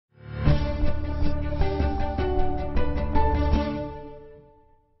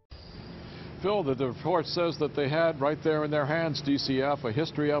Phil, the report says that they had right there in their hands, DCF, a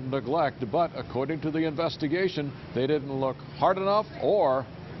history of neglect, but according to the investigation, they didn't look hard enough or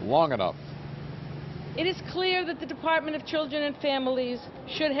long enough. It is clear that the Department of Children and Families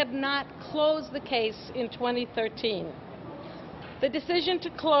should have not closed the case in 2013. The decision to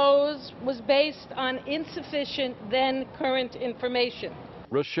close was based on insufficient then current information.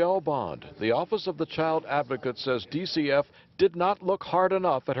 Rochelle Bond, the Office of the Child Advocate, says DCF did not look hard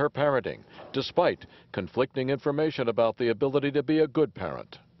enough at her parenting, despite conflicting information about the ability to be a good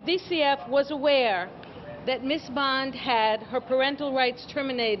parent. DCF was aware that Ms. Bond had her parental rights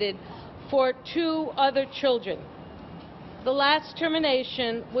terminated for 2 other children. The last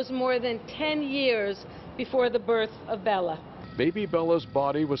termination was more than 10 years before the birth of Bella. Baby Bella's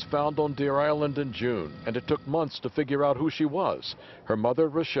body was found on Deer Island in June, and it took months to figure out who she was. Her mother,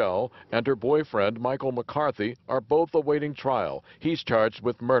 Rochelle, and her boyfriend, Michael McCarthy, are both awaiting trial. He's charged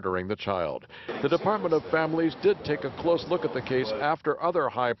with murdering the child. The Department of Families did take a close look at the case after other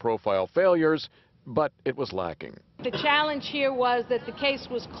high-profile failures, but it was lacking. The challenge here was that the case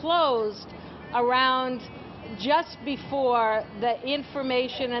was closed around just before the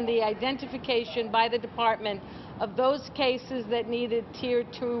information and the identification by the department of those cases that needed Tier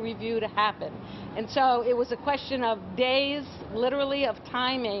 2 review to happen. And so it was a question of days, literally, of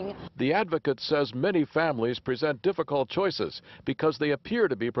timing. The advocate says many families present difficult choices because they appear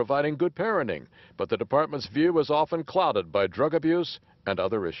to be providing good parenting, but the department's view is often clouded by drug abuse and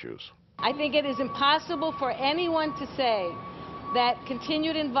other issues. I think it is impossible for anyone to say that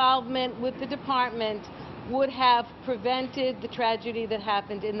continued involvement with the department would have prevented the tragedy that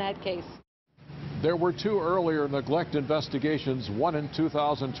happened in that case. There were 2 earlier neglect investigations, one in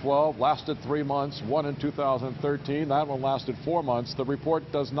 2012, lasted 3 months, one in 2013. That one lasted 4 months. The report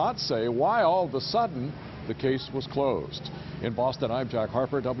does not say why all of a sudden the case was closed. In Boston, I'm Jack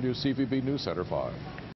Harper, WCVB News Center 5.